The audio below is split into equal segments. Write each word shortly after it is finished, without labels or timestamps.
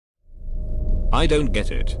I don't get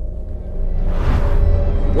it.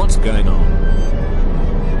 What's going on?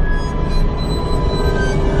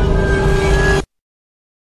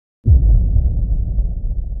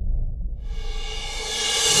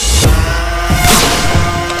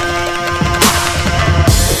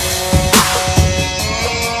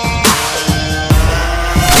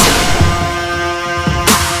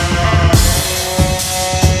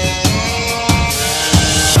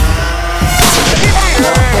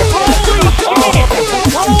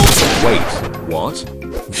 Wait, what?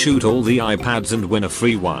 Shoot all the iPads and win a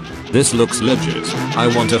free one. This looks legit. I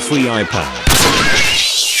want a free iPad.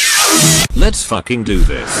 Let's fucking do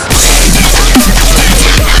this.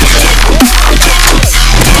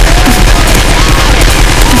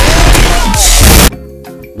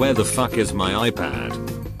 Where the fuck is my iPad?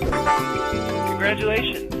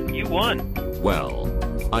 Congratulations, you won. Well,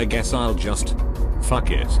 I guess I'll just fuck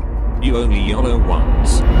it. You only YOLO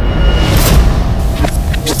once.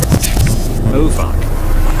 Oh fuck.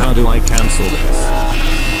 How do I cancel this?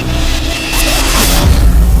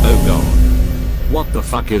 Oh god. What the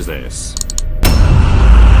fuck is this?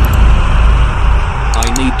 I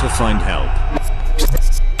need to find help.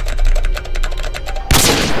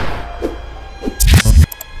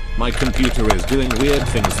 My computer is doing weird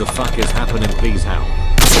things. The fuck is happening? Please help.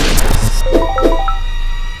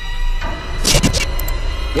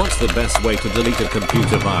 What's the best way to delete a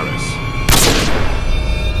computer virus?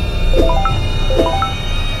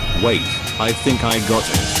 Wait, I think I got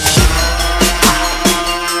it.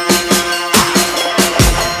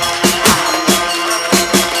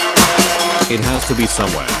 It has to be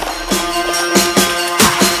somewhere.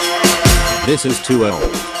 This is too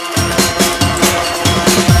old.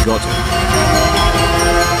 Got it.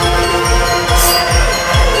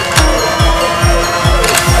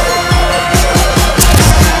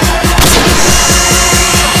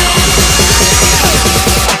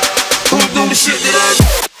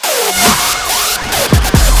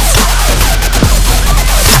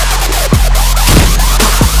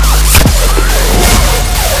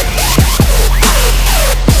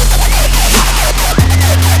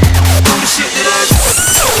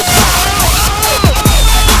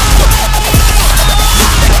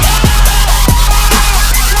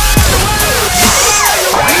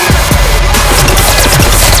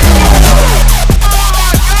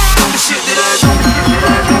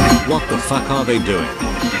 What the fuck are they doing?